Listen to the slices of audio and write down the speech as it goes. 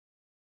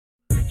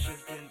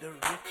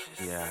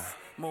Yeah.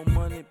 More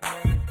money,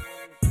 man.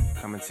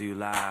 Coming to you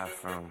live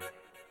from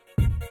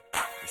the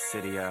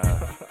city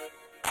of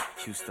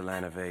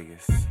Houston,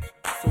 Vegas.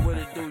 So what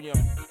it do, young?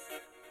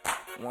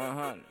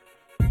 100.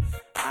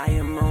 I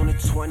am on a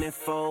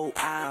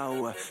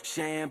 24-hour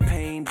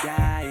champagne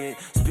diet,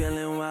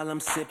 spilling while I'm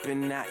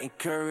sipping. I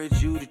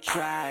encourage you to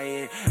try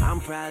it. I'm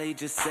probably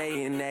just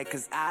saying that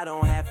cause I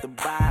don't have to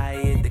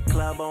buy it. The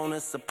club owner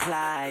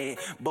supply it.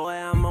 Boy,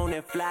 I'm on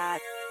that fly.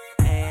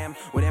 Am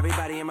with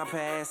everybody in my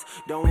past.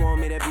 Don't want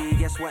me to be,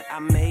 guess what? I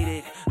made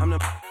it. I'm the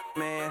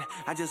man.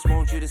 I just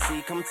want you to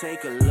see. Come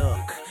take a look.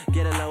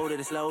 Get a load of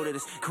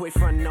this. Quit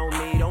frontin' on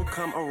me. Don't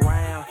come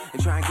around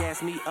and try and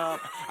gas me up.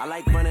 I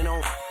like running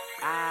on.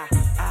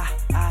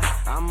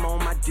 I'm on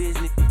my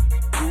Disney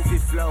goofy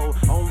flow.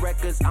 On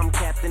records, I'm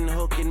Captain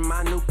Hook and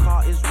my new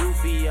car is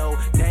Rufio.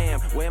 Damn,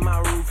 where my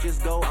roof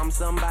just go? I'm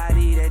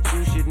somebody that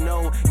you should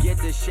know. Get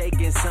to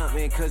shaking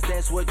something, cause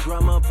that's what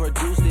drummer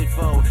produced it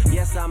for.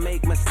 Yes, I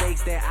make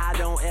mistakes that I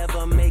don't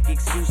ever make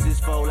excuses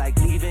for. Like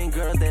leaving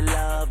girls that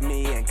love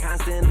me and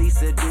constantly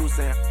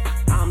seducing.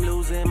 I'm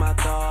losing my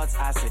thoughts.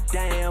 I said,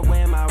 damn,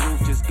 where my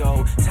roof just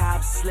go?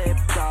 Top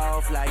slipped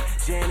off like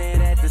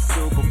Janet at the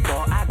Super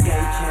Bowl. I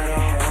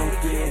can't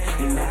help it,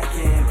 and I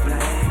can't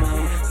blame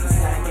them.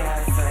 Since I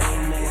got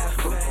famous,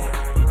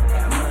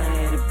 got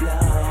money to blow,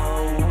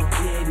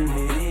 getting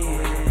it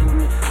in,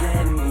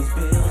 letting these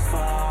bills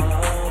fall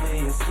over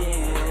your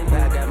skin. I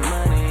got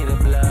money to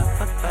blow.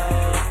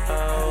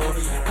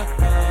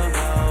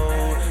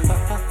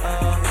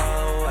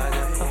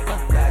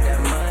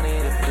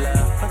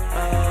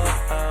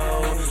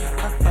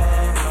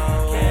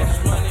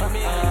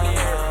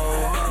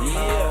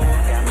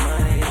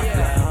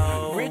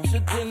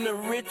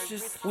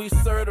 We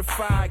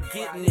certified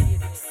getting it.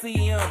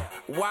 CM,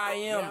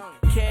 YM,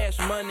 cash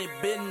money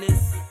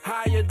business.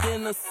 Higher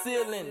than the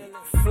ceiling,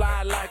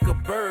 fly like a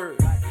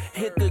bird.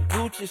 Hit the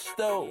Gucci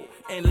store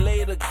and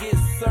later get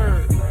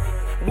served.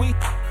 We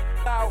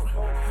out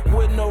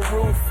with no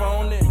roof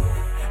on it.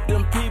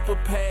 Them people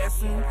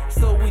passing,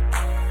 so we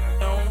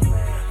on.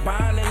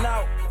 Binding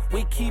out,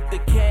 we keep the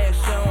cash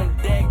on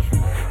deck.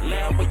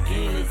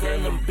 Lamborghinis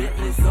and them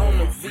Bentleys on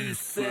the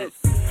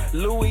V-sets.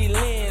 Louis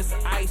Lens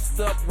iced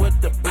up with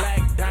the black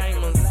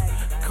diamonds.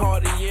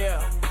 Cartier,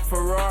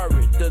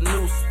 Ferrari, the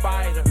new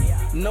Spider.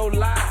 No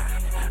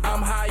lie,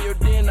 I'm higher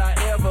than I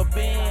ever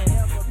been.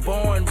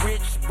 Born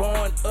rich,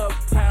 born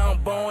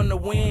uptown, born to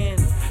win.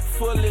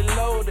 Fully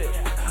loaded,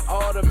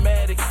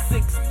 automatic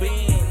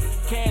 6-bin.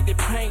 Candy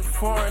paint,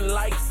 foreign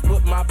lights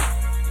with my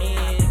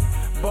in.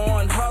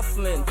 Born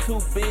hustling,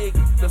 too big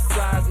to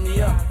size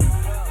me up.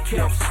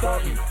 Kept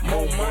starting,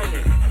 more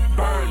money,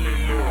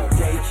 burning more.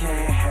 They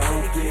can't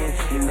help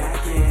it, and I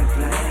can't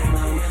blame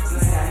them.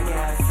 Since I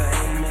got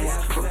famous,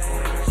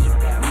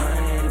 got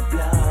money to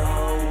blow,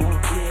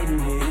 getting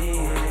it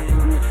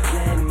in,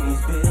 letting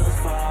these bills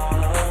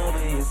fall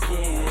over your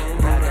skin.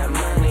 I got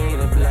money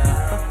to blow.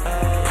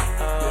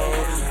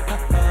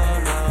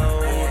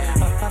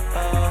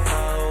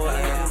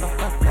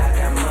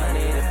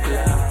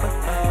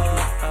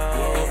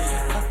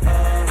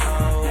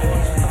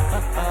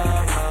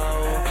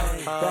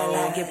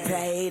 Get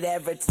paid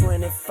every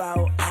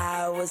 24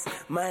 hours.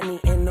 Money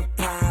in the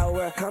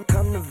power. Come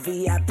to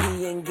VIP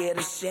and get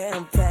a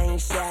champagne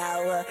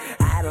shower.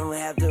 I don't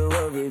have to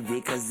worry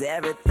because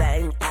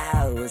everything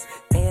ours.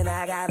 And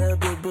I got a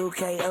big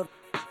bouquet of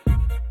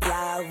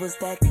flowers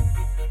that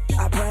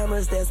I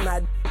promise that's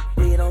not.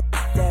 We don't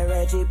that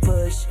Reggie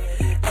push.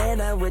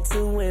 And I'm with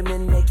two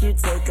women, make you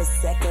take a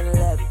second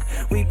look.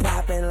 We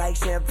poppin' like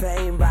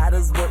champagne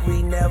bottles, but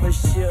we never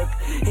shook.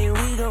 And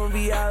we gon'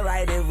 be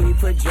alright if we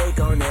put Drake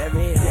on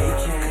every hook.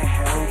 They can't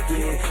help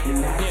it,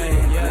 and I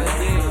can't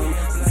blame them.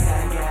 Since I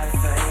got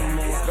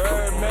famous,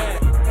 Birdman,